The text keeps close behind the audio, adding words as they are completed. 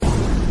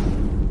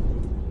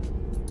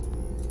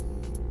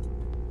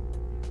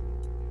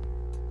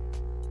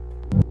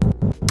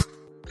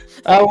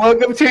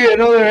Welcome to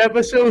another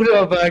episode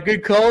of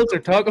Good Calls or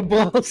Talking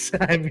Balls.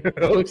 I'm your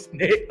host,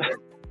 Nick.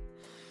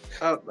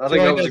 I think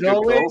that was a good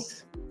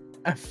always,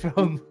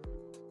 from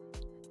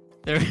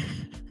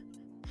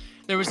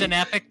there was an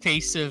epic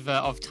piece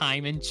of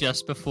timing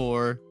just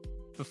before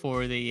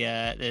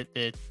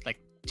the like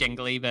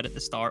jingly bit at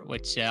the start,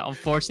 which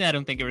unfortunately I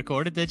don't think you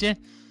recorded, did you?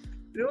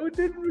 No, it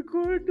didn't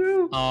record.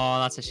 No. Oh,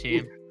 that's a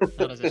shame.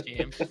 That is a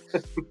shame.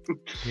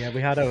 Yeah, we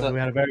had a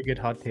very good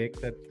hot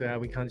take that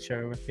we can't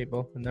share with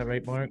people. Isn't that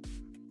right, Mark?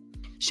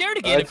 Share it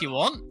again if you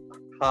want.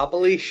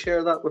 Happily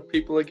share that with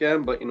people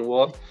again, but you know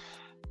what?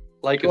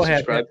 Like and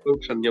subscribe,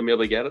 folks, and you'll be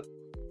able to get it.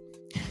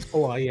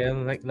 Oh yeah,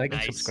 like Nice.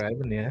 and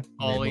subscribing, yeah.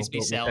 Always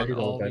We'll be tell selling. you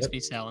all about Always it. be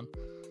selling.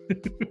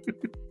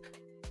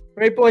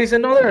 Right, boys,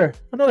 another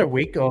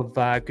week of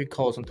Good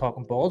Calls and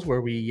Talking Balls, where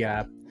we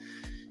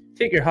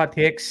take your hot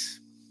takes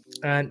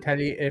and tell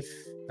you if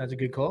that's a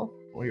good call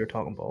or you're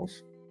talking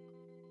balls.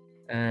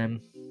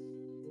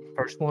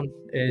 First one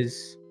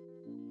is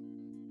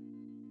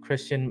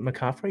Christian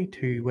McCaffrey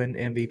to win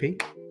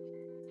MVP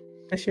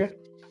this year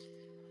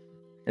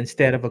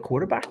instead of a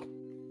quarterback.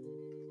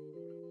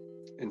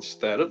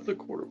 Instead of the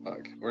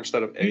quarterback, or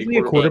instead of Usually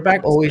a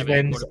quarterback always Instead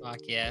of a wins quarterback,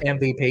 yeah.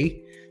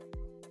 MVP.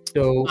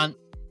 So And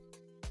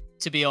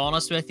to be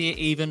honest with you,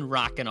 even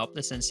racking up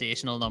the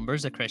sensational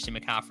numbers that Christian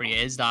McCaffrey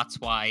is, that's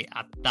why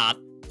at that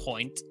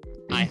point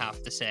I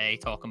have to say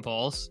talking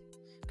balls,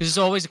 because it's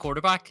always a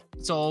quarterback.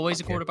 It's always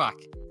a quarterback.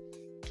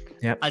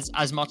 Yep.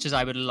 As much as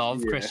I would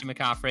love Yeah. Christian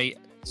McCaffrey,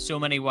 so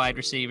many wide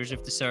receivers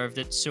have deserved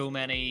it. So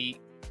many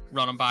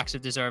running backs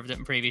have deserved it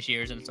in previous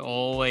years, and it's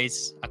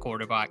always a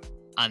quarterback.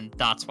 And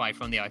that's why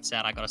from the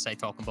outset I gotta say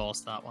talking balls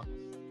to that one.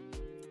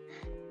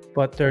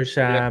 but there's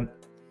a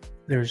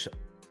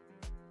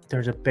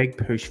big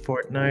push for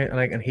it now.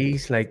 And he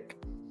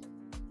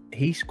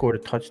scored a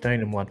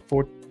touchdown in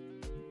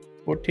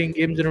 14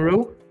 games in a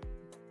row.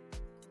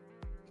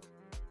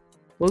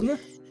 Wasn't it?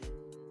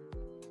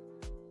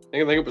 I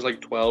think it was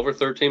like 12 or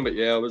 13, but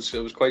yeah, it was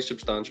quite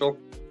substantial.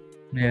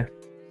 Yeah.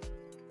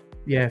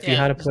 Yeah, if you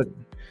Yeah. had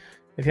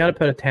to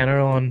put a tenner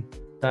on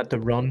that to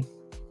run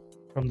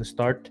from the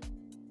start,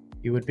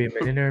 you would be a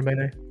millionaire by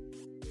now.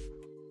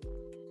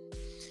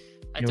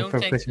 I For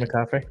Christian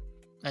McCaffrey.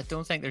 I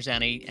don't think there's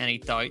any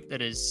doubt that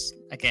his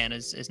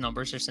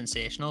numbers are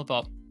sensational,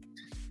 but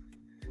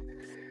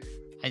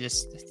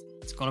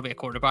it's going to be a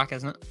quarterback,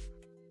 isn't it?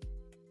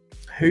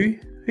 Who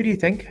do you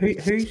think? Who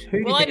do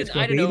you Well, think it's I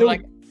going to don't be? know. Though?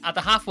 Like at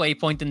the halfway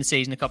point in the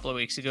season a couple of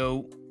weeks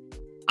ago,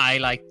 I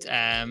liked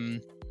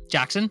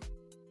Jackson,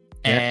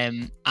 Yeah.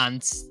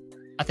 and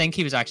I think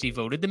he was actually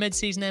voted the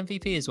mid-season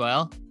MVP as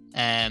well.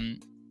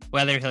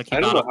 Whether he'll keep I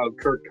don't that know how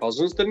Kirk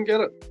Cousins didn't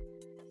get it.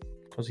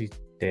 Because he's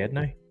dead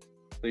now.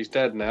 He's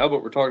dead now,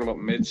 but we're talking about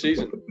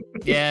mid-season.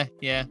 yeah.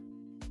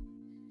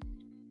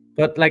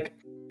 But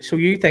so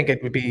you think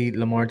it would be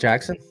Lamar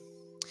Jackson?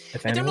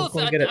 If I don't know anyone's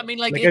going to if get it. I mean,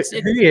 like,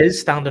 who is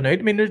standing out?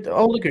 I mean,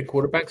 all the good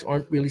quarterbacks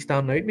aren't really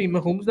standing out. I mean,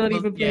 Mahomes not Well,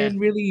 even yeah. playing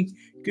really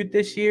good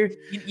this year.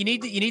 You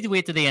need to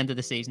wait to the end of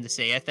the season to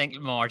see. I think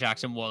Lamar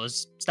Jackson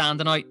was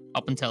standing out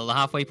up until the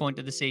halfway point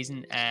of the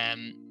season.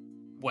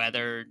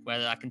 Whether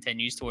that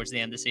continues towards the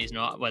end of the season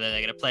or not, whether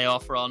they get a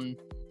playoff run,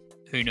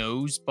 who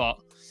knows? But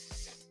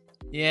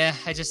yeah,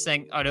 I just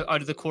think out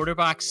of the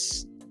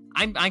quarterbacks,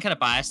 I'm kind of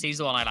biased. He's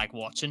the one I like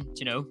watching. Do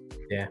you know?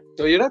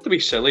 So you'd have to be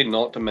silly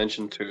not to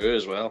mention Tua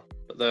as well.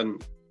 But then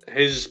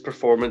his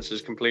performance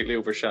is completely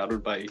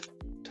overshadowed by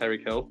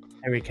Tyreek Hill.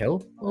 Tyreek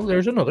Hill. Oh,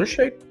 there's another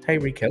shout.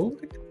 Tyreek Hill,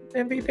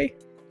 MVP.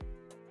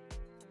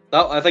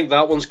 I think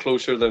that one's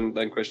closer than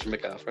Christian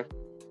McCaffrey.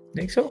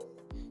 Think so?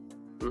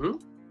 Mm-hmm.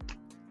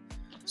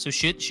 So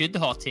should the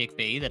hot take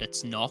be that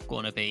it's not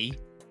going to be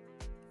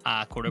a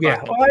Yeah,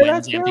 quarterback that well, wins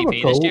that's the where I would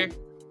MVP this go. year?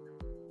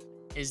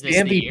 Is The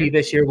this the MVP year?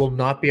 this year will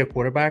not be a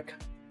quarterback.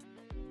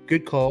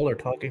 Good call or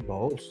talking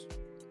balls.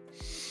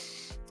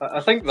 I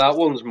think that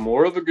one's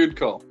more of a good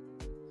call.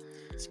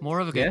 It's more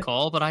of a good Yeah.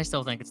 call, but I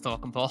still think it's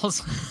talking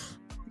balls.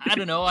 I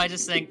don't know. I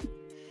just think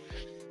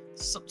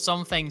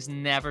some things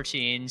never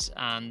change,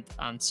 and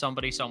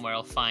somebody somewhere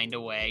will find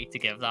a way to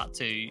give that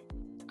to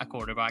a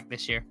quarterback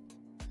this year.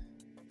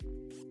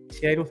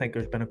 See, I don't think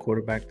there's been a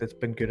quarterback that's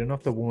been good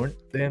enough to warrant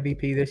the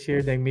MVP this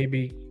year. Then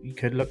maybe you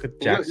could look at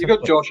Jackson. You got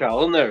but- Josh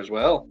Allen there as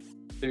well,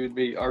 who would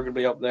be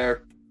arguably up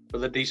there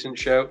with a decent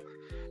shout.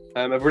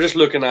 If we're just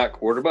looking at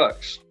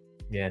quarterbacks,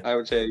 Yeah. I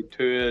would say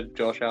Tua,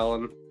 Josh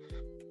Allen,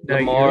 No,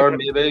 you Lamar, look at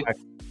maybe. quarterback-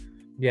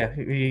 Yeah,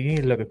 you need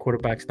to look at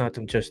quarterbacks, not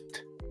to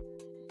just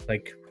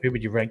like who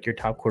would you rank your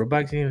top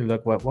quarterbacks? You need to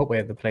look what way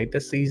have they played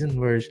this season.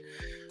 Whereas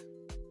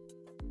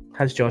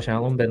has Josh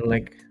Allen been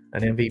like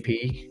an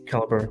MVP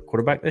caliber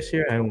quarterback this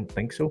year? I don't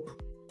think so.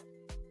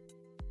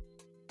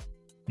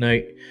 Now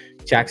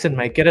Jackson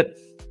might get it.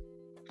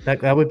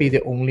 That would be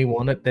the only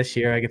one at this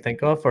year I could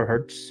think of for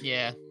Hurts.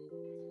 Yeah.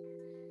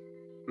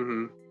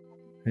 Mm-hmm.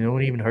 You know,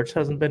 and even Hurts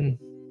hasn't been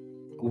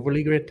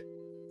overly great.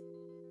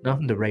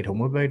 Nothing to write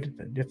home about,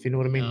 if you know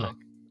what I mean. No.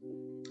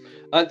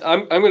 Like,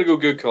 I'm going to go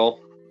good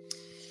call.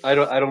 I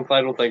don't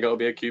think it'll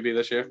be a QB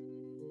this year.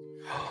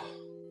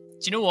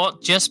 you know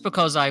what? Just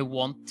because I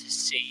want to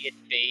see it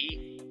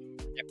be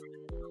a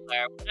different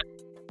player with it,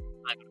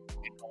 I'm going to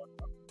fucking call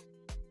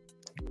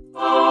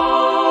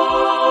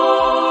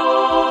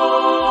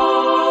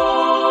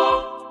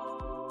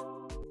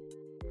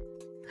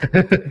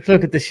it.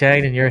 Look at the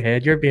shine in your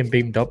head. You're being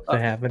beamed up to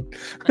heaven.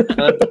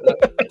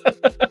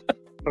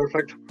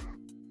 Perfect.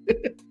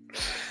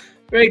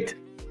 Right.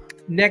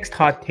 Next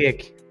hot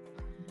take.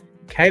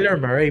 Kyler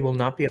Murray will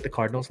not be at the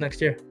Cardinals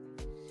next year.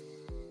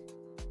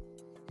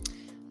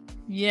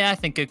 Yeah, I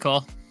think good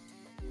call.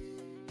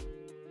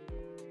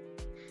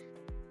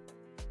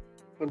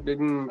 I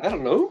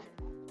don't know.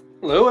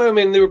 No, I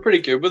mean they were pretty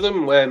good with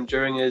him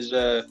during his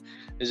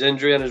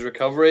injury and his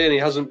recovery, and he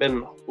hasn't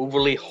been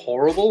overly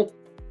horrible.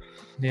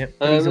 Yeah,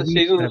 this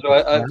season. So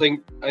I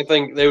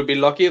think they would be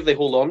lucky if they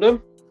hold on to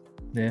him.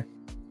 Yeah.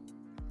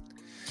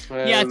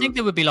 Yeah, I think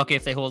they would be lucky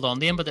if they hold on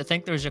to him, but I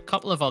think there's a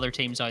couple of other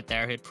teams out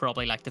there who'd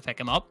probably like to pick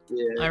him up.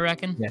 Yeah. I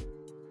reckon. Yeah.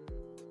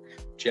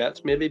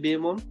 Jets maybe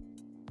being one.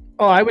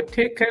 Oh, I would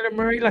take Kyler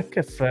Murray, like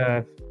if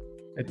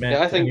it meant.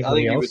 Yeah, I think you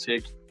would else.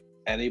 take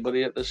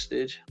anybody at this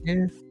stage.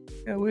 Yeah,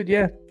 I would.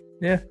 Yeah.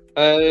 Yeah.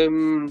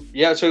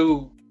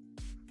 So.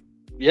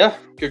 Yeah,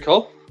 good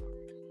call.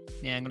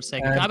 Yeah, I'm gonna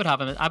say I would have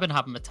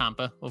him at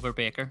Tampa over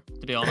Baker,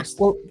 to be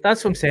honest. Well,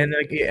 that's what I'm saying.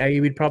 Like, he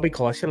would probably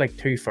cost you like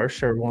 2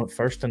 firsts or 1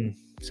 first and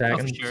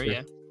second. Oh, for sure,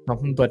 yeah.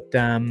 Something, but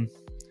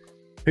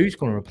who's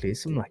going to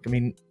replace him? Like, I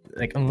mean,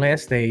 like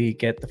unless they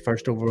get the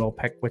first overall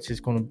pick, which is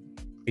going to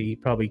be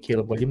probably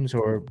Caleb Williams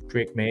or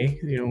Drake May,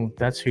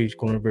 that's who's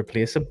going to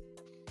replace him.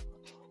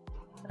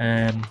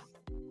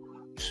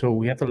 So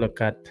we have to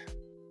look at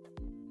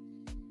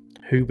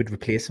who would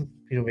replace him.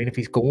 You know what I mean? If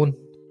he's going,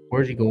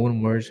 where's he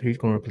going? Who's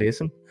going to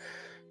replace him?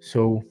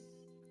 So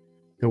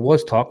there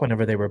was talk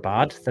whenever they were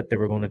bad that they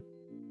were going to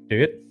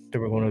do it. They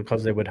were going to,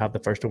 because they would have the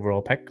first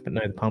overall pick, but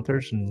now the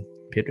Panthers and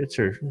Patriots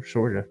are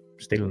sort of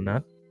stealing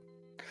that.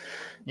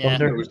 Yeah.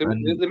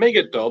 They may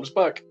get Dobbs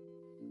back.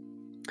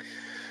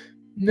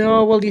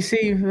 No, well, you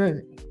see,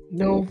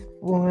 no,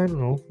 well, I don't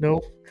know,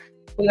 no.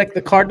 Well, like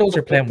the Cardinals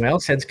are playing well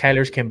since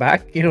Kyler's came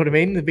back. You know what I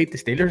mean? They beat the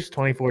Steelers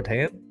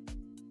 24-10.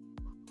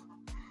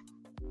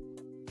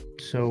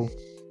 So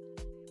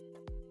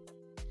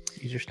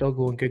these are still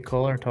going good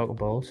call or talking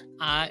balls.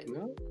 I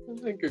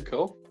think good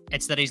call.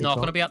 It's that he's not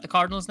going to be at the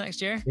Cardinals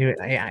next year.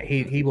 Yeah,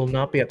 he will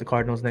not be at the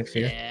Cardinals next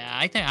year. Yeah,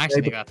 I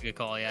actually think that's a good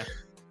call. Yeah,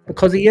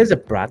 because he is a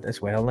brat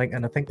as well. Like,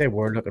 and I think they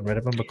were looking rid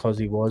of him because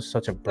he was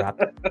such a brat.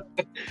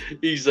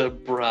 He's a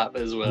brat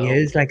as well. He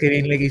is. Like, I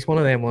mean, like he's one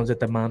of them ones that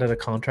demanded a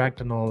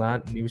contract and all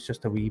that, and he was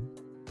just a wee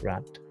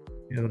brat.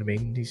 You know what I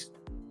mean? He's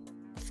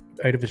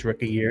out of his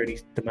rookie year and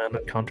he's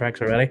demanding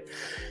contracts already.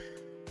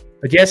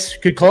 But yes,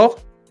 good call.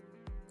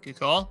 Good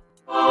call.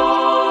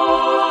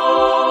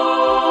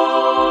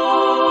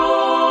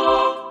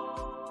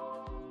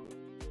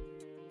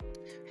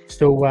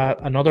 So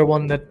another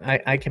one that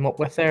I came up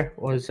with there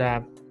was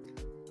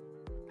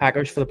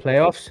Packers for the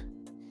playoffs.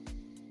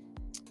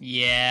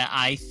 Yeah,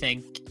 I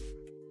think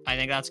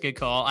that's a good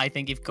call. I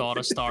think you've got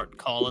to start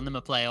calling them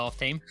a playoff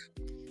team.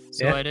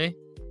 So yeah. I do.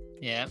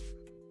 Yeah.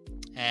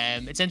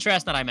 It's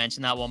interesting that I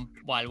mentioned that one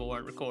while we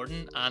weren't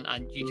recording,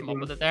 and you came up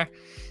with it there.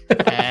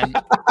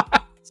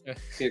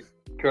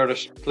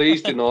 Curtis,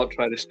 please do not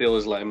try to steal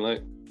his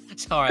limelight.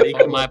 It's all right.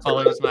 My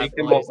apologies. My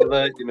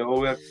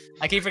apologies.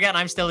 I keep forgetting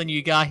I'm still a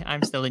new guy.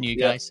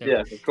 guy. So.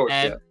 Yeah, of course.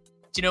 Do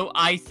you know?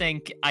 I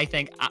think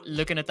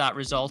looking at that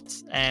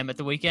result at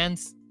the weekend,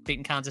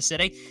 beating Kansas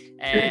City,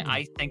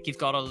 I think you've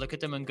got to look at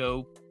them and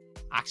go,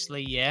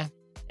 actually, yeah,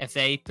 if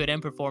they put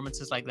in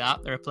performances like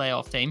that, they're a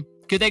playoff team.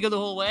 Could they go the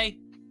whole way?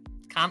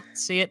 Can't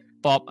see it,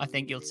 but I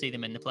think you'll see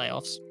them in the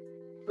playoffs.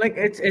 Like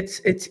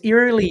it's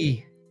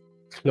eerily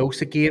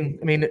close again.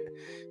 I mean,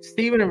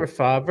 Stephen over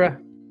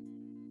Favre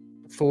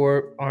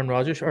for Aaron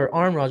Rodgers, or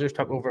Aaron Rodgers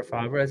took over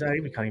Favre. I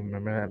even can't even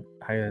remember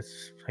how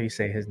you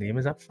say his name.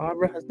 Is that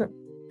Favre? Isn't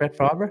it Brett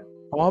Favre?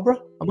 Favre?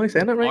 Am I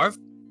saying it right? Marv?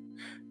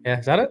 Yeah,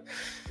 is that it?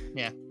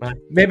 Yeah,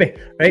 maybe,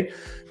 right?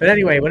 But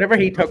anyway, whenever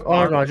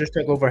Aaron Rodgers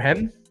took over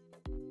him,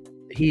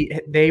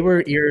 they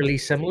were eerily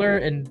similar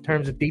in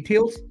terms of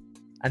details.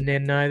 And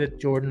then now that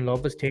Jordan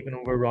Love has taken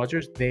over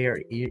Rodgers, they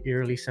are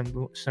eerily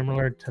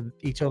similar to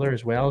each other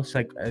as well. It's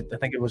like, I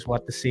think it was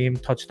the same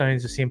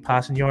touchdowns, the same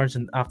passing yards,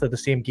 and after the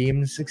same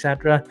games,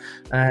 etc.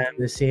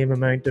 The same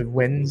amount of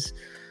wins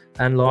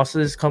and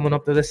losses coming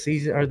up to this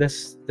season or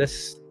this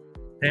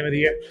time of the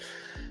year,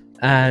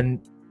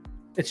 and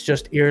it's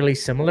just eerily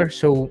similar.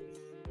 So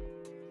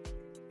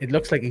it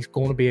looks like he's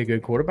going to be a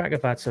good quarterback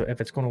if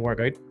it's going to work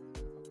out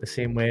the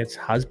same way it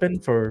has been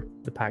for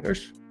the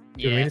Packers.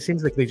 Yeah. I mean, it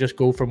seems like they just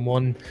go from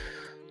one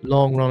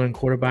long-running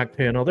quarterback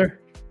to another.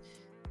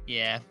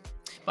 Yeah,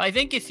 but I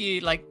think if you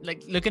like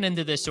looking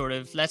into this sort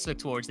of, let's look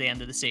towards the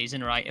end of the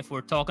season, right? If we're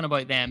talking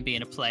about them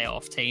being a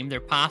playoff team, their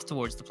path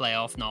towards the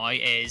playoff now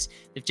is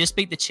they've just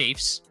beat the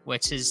Chiefs,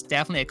 which is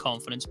definitely a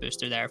confidence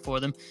booster there for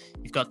them.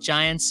 You've got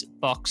Giants,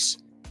 Bucks,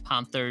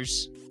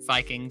 Panthers,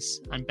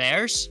 Vikings, and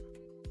Bears,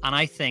 and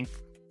I think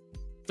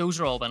those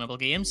are all winnable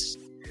games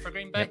for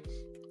Green Bay.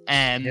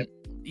 Yep.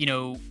 You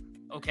know,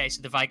 okay,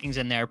 so the Vikings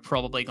in there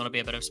probably going to be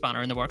a bit of a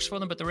spanner in the works for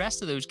them, but the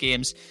rest of those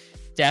games,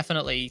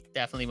 definitely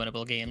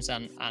winnable games,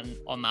 and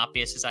on that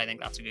basis, I think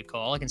that's a good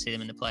call. I can see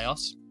them in the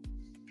playoffs.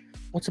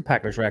 What's the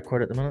Packers'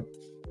 record at the minute?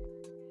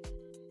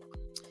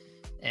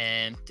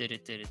 They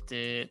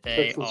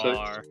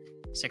are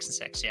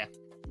 6-6. Yeah,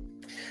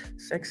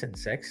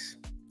 6-6.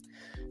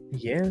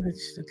 Yeah,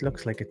 it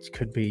looks like it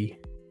could be.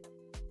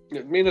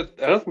 I mean,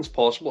 anything's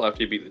possible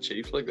after you beat the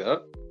Chiefs like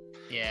that.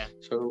 Yeah.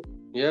 So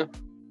yeah,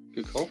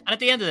 good call. And at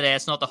the end of the day,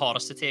 it's not the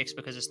hottest of takes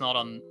because it's not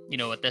on.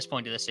 At this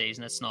point of the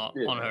season, it's not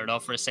unheard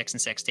of for a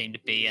 6-6 team to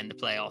be in the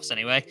playoffs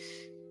anyway.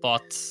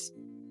 But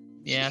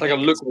yeah, it's like a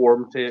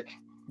lukewarm take.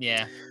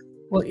 Yeah.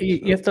 Well,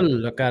 you have to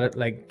look at it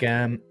like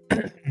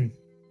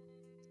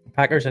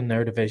Packers in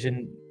their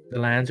division. The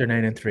Lions are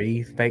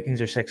 9-3,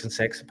 Vikings are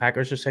 6-6, the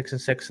Packers are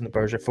 6-6, and the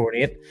Bears are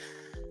 4-8.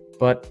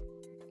 But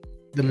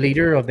the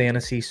leader of the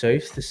NFC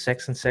South is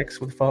 6-6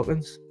 with the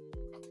Falcons.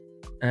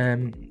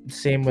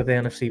 Same with the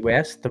NFC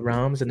West. The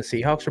Rams and the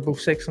Seahawks are both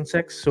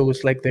 6-6. So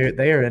it's like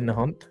they are in the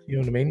hunt. You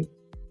know what I mean?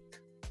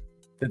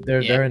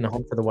 They're in the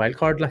hunt for the wild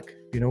card,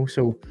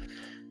 So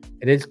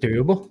it is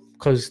doable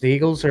because the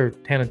Eagles are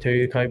 10-2,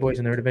 the Cowboys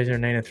in their division are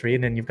 9-3,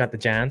 and then you've got the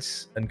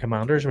Giants and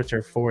Commanders, which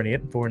are 4-8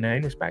 and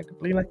 4-9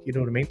 respectively. You know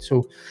what I mean?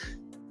 So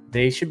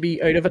they should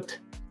be out of it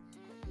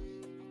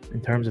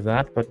in terms of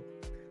that, but.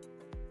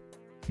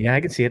 Yeah,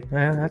 I can see it.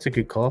 That's a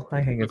good call.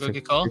 I think it's a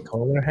good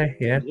call there. Hey,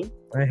 yeah,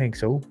 I think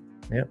so.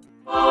 Yeah.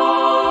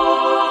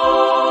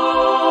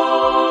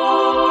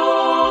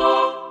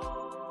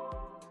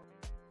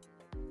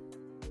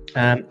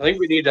 I think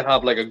we need to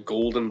have like a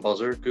golden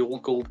buzzer,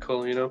 gold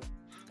call.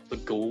 The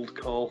gold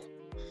call.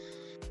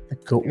 The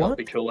gold what?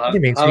 Be cool. What do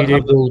you mean? So you do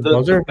a gold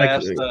buzzer?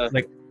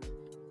 Like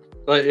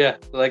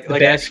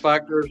X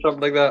Factor or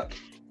something like that.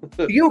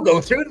 You go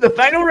through to the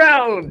final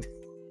round.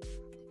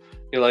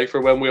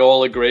 For when we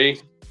all agree.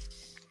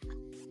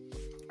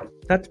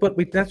 That's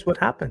what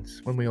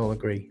happens when we all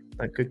agree.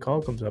 That good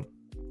call comes up.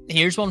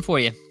 Here's one for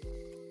you.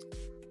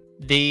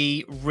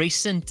 The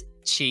recent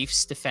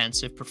Chiefs'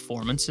 defensive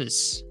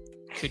performances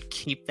could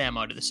keep them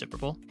out of the Super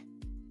Bowl.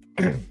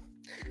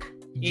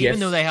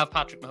 Even though they have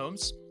Patrick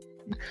Mahomes.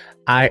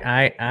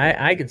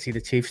 I can see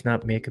the Chiefs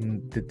not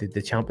making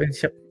the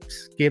championship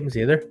games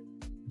either.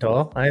 At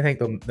all. I think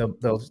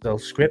they'll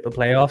scrape the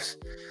playoffs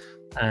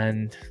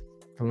and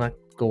they'll not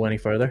go any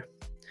further.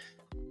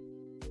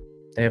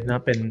 They have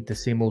not been the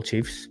same old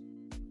Chiefs.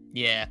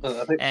 Yeah,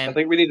 I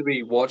think we need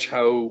to watch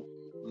how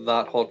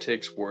that hot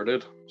take's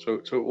worded. So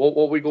what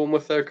are we going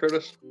with there,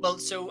 Curtis? Well,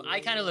 so I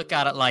kind of look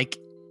at it like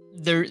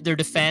their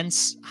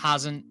defense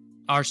hasn't,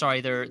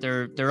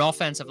 their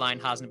offensive line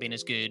hasn't been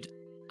as good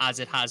as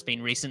it has been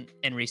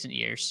in recent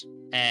years.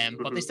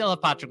 But they still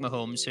have Patrick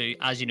Mahomes, who,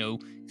 as you know,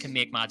 can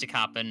make magic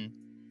happen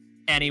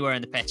anywhere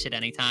in the pitch at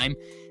any time.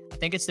 I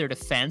think it's their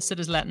defense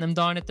that is letting them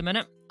down at the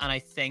minute. And I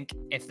think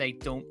if they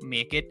don't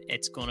make it,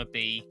 it's going to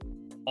be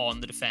on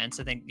the defense.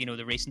 I think,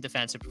 the recent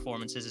defensive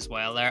performances as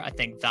well there, I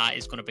think that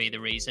is going to be the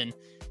reason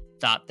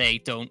that they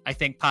don't. I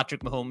think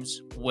Patrick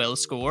Mahomes will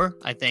score.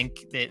 I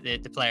think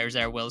the players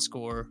there will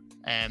score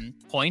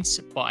points,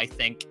 but I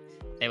think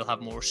they will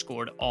have more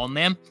scored on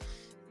them,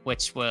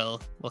 which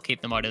will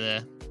keep them out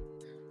of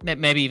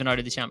maybe even out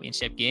of the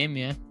championship game,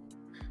 yeah.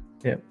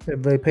 Yeah,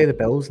 they play the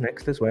Bills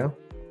next as well.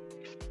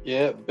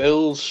 Yeah,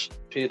 Bills,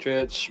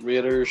 Patriots,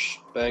 Raiders,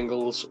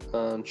 Bengals,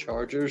 and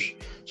Chargers.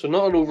 So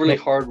not an overly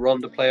hard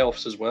run to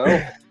playoffs as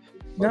well.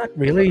 Not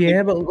really,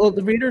 yeah. But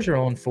the Raiders are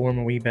on form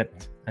a wee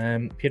bit.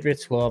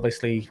 Patriots will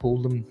obviously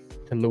hold them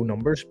to low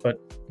numbers, but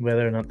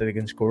whether or not they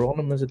can score on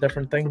them is a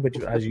different thing. Which,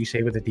 as you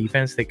say, with the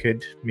defense, they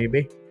could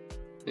maybe.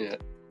 Yeah.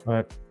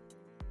 But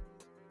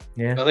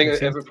yeah, I think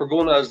if we're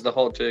going as the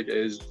hot take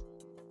is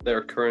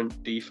their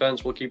current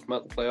defense will keep them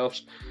at the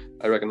playoffs,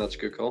 I reckon that's a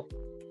good call.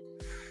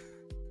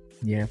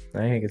 Yeah, I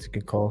think it's a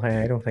good call.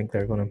 I don't think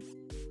they're going to.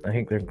 I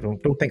think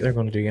don't think they're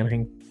going to do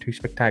anything too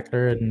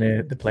spectacular in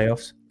the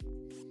playoffs.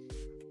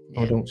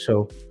 Yeah. I don't.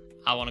 So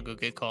I want to go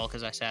good call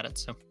because I said it.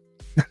 So.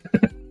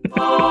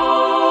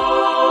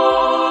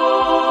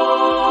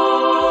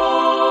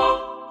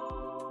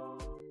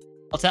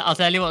 I'll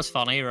tell you what's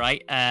funny,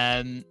 right?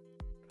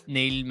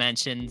 Neil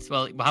mentioned.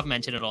 Well, we haven't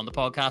mentioned it on the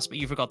podcast, but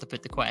you forgot to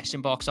put the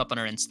question box up on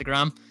our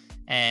Instagram.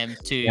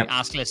 To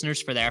ask listeners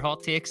for their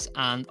hot takes,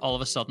 and all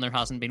of a sudden there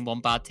hasn't been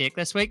one bad take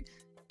this week.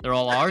 They're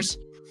all ours.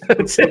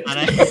 That's it.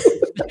 I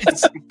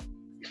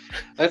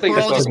think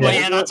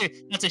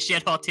that's a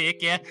shit hot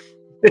take, yeah.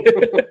 That's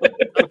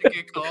a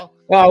good call.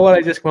 Oh, what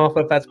I just come off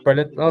with, that's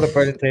brilliant. What a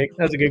brilliant take.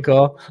 That's a good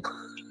call.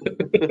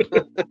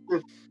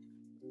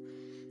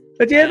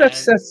 But yeah,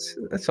 that's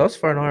us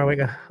for an hour. We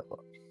got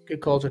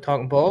good calls. We're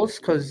talking balls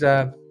because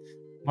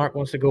Mark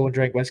wants to go and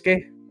drink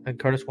whiskey, and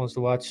Curtis wants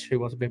to watch Who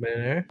Wants to Be a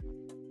Millionaire.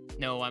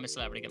 No, I'm a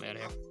celebrity. Get me out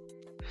of here.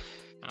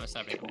 I'm a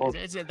celebrity.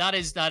 That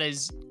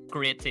is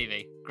great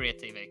TV.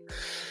 Great TV.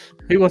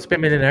 Who Wants to Be a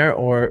Millionaire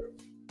or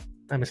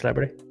I'm a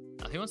Celebrity?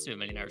 Who Wants to Be a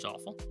Millionaire is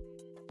awful.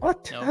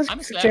 What? No, I'm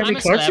a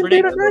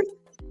celebrity.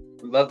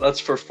 That's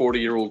for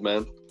 40-year-old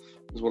men,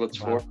 is what it's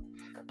for.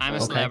 I'm a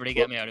Okay. Celebrity,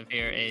 Get Me Out of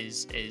Here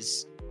is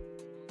it's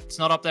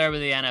not up there with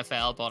the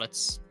NFL, but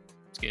it's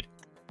good.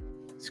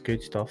 It's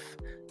good stuff.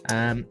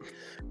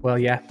 Well,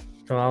 yeah.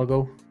 So I'll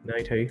go now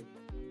too,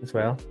 as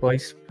well.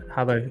 Boys,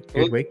 have a good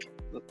Well, week.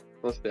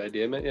 That's the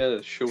idea, mate. Yeah,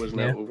 the show is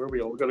now Yeah. over.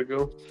 We all gotta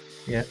go.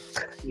 Yeah.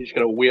 You just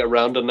gotta wait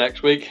around till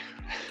next week.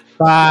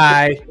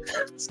 Bye.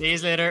 See you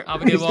later.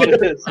 Have a good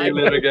one. See you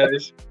later,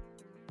 guys.